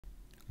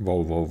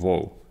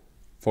Whoa.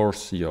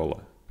 Fourth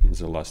YOLO in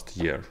the last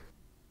year.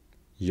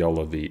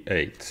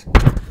 Yolov8.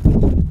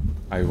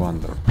 I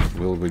wonder,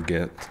 will we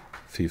get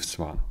fifth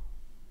one?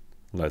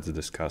 Let's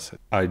discuss it.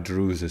 I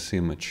drew this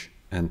image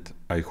and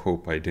I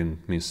hope I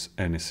didn't miss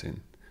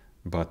anything,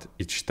 but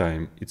each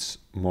time it's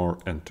more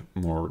and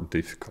more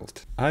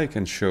difficult. I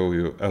can show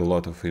you a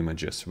lot of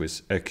images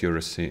with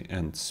accuracy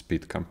and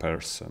speed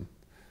comparison,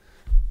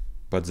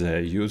 but they are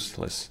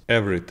useless.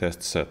 Every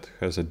test set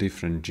has a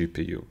different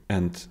GPU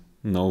and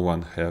no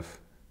one have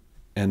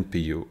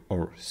NPU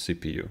or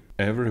CPU.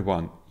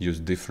 Everyone use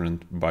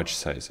different batch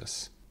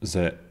sizes.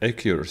 The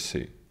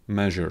accuracy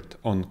measured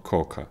on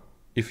COCA.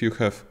 If you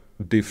have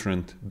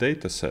different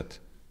dataset,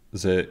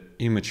 the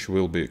image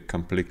will be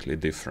completely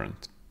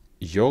different.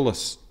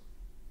 YOLO's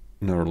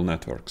neural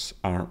networks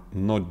are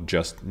not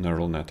just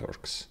neural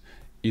networks.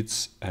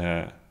 It's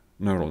a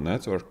neural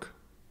network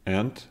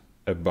and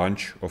a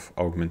bunch of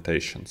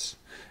augmentations.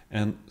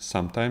 And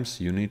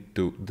sometimes you need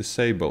to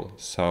disable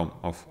some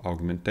of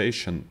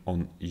augmentation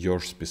on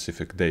your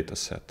specific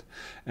dataset.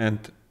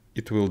 And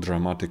it will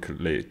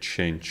dramatically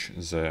change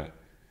the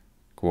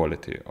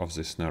quality of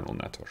this neural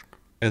network.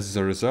 As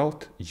a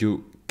result,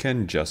 you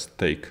can't just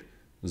take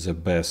the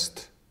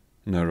best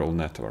neural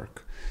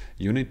network.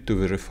 You need to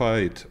verify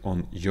it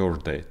on your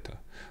data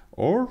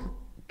or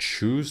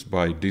choose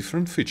by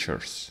different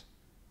features.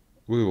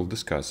 We will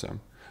discuss them.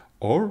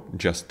 Or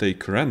just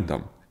take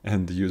random,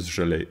 and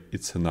usually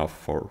it's enough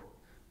for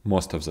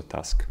most of the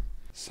task.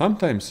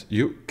 Sometimes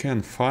you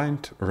can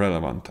find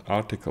relevant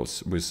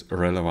articles with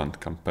relevant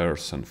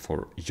comparison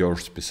for your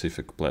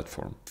specific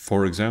platform.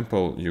 For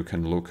example, you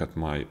can look at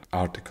my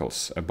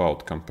articles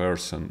about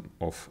comparison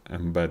of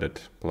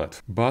embedded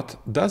platform. But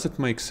does it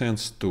make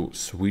sense to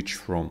switch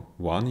from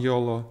one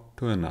YOLO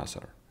to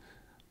another?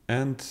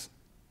 And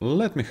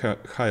let me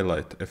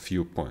highlight a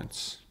few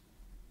points.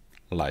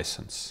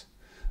 License.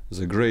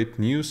 The great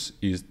news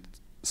is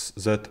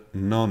that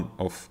none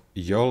of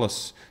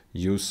YOLOs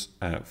use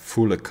a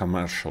fully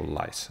commercial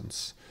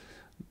license,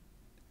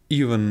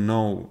 even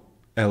no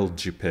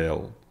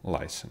LGPL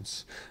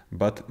license,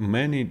 but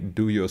many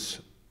do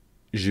use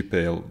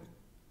GPL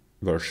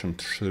version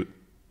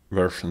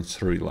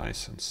 3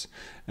 license.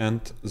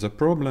 And the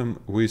problem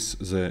with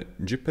the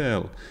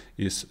GPL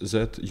is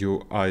that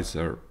you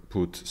either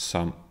put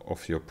some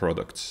of your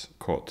product's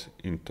code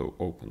into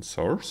open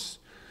source.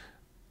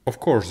 Of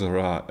course, there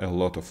are a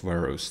lot of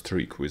various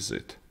tricks with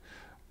it.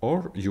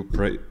 Or you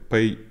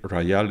pay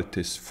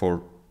royalties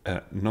for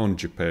a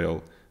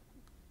non-GPL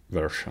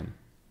version,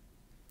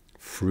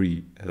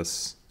 free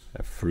as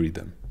a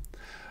freedom.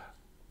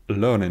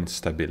 Learning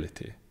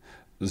stability.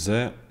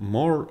 The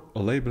more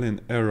labeling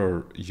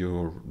error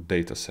your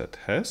dataset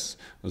has,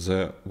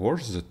 the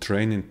worse the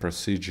training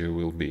procedure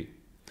will be.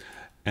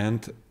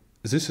 And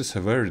this is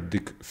a very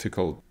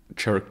difficult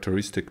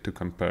characteristic to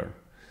compare.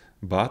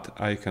 But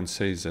I can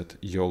say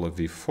that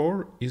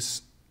Yolov4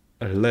 is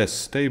less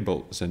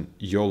stable than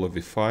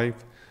Yolov5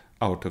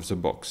 out of the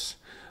box.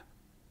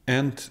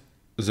 And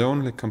the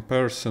only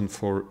comparison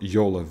for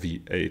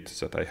Yolov8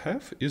 that I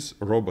have is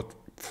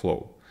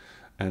RobotFlow.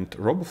 And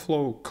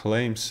RobotFlow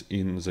claims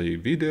in the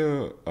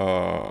video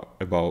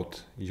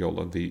about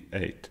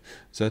Yolov8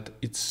 that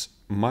it's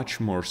much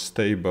more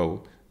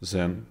stable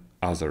than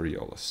other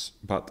YOLOs.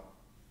 But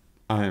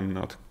I am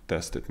not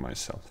tested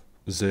myself.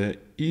 The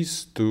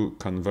is-to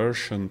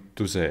conversion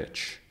to the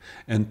edge.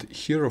 And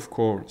here, of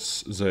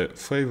course, the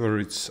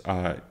favorites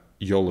are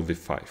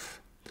Yolov5.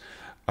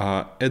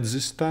 At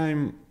this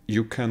time,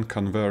 you can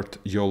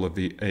convert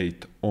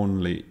Yolov8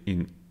 only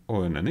in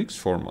ONNX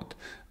format,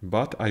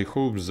 but I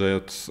hope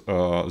that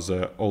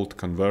the old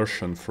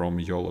conversion from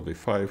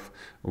Yolov5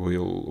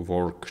 will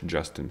work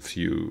just in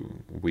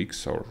few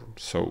weeks or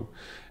so.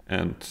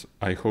 And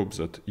I hope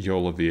that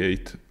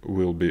Yolov8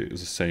 will be the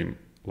same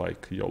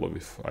like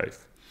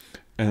Yolov5.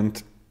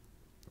 And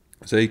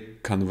the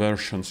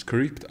conversion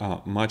script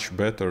are much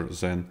better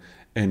than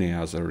any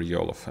other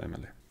YOLO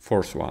family.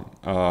 Fourth one,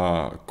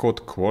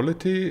 code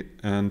quality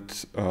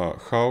and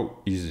how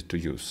easy to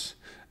use.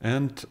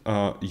 And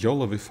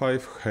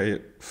Yolov5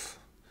 have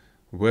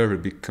very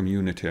big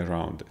community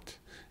around it.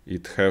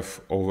 It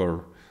have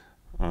over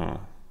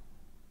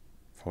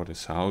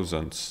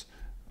 40,000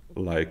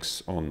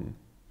 likes on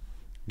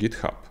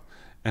GitHub.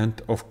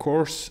 And of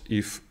course,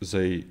 if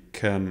they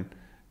can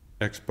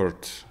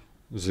export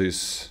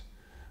these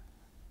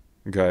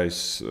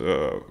guys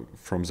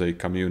from the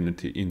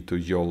community into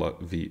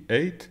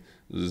Yolov8,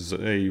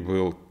 they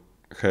will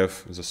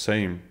have the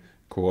same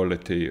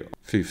quality.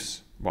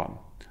 Fifth one,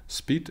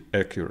 speed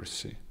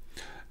accuracy.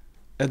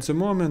 At the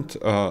moment,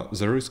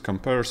 there is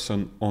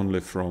comparison only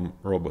from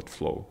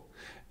RobotFlow.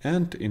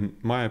 And in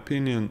my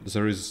opinion,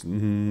 there is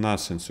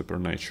nothing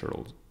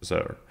supernatural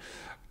there.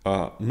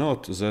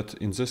 Note that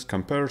in this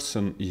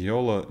comparison,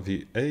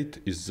 Yolov8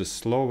 is the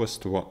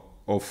slowest one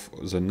of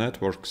the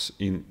networks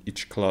in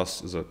each class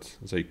that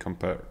they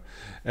compare.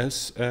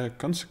 As a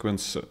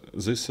consequence,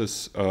 this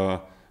is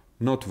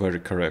not very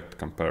correct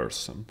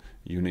comparison.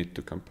 You need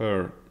to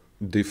compare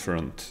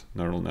different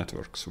neural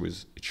networks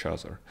with each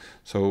other.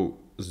 So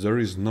there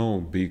is no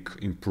big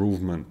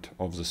improvement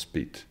of the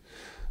speed.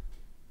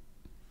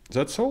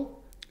 That's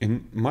all.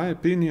 In my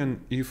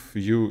opinion, if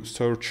you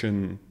search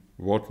in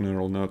what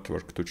neural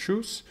network to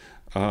choose,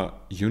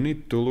 you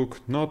need to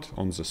look not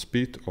on the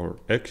speed or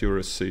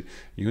accuracy,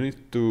 you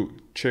need to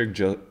check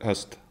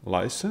just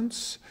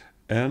license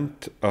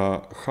and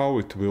how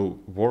it will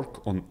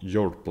work on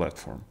your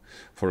platform.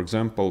 For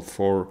example,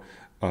 for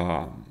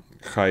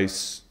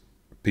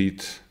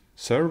high-speed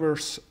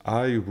servers,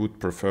 I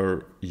would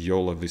prefer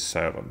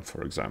Yolov8,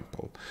 for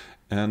example.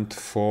 And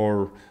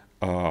for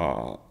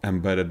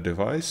embedded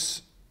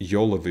device,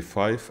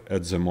 Yolov8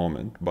 at the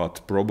moment,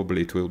 but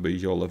probably it will be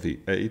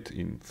Yolov8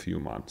 in few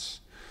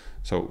months.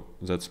 So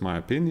that's my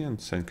opinion.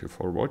 Thank you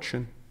for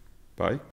watching. Bye.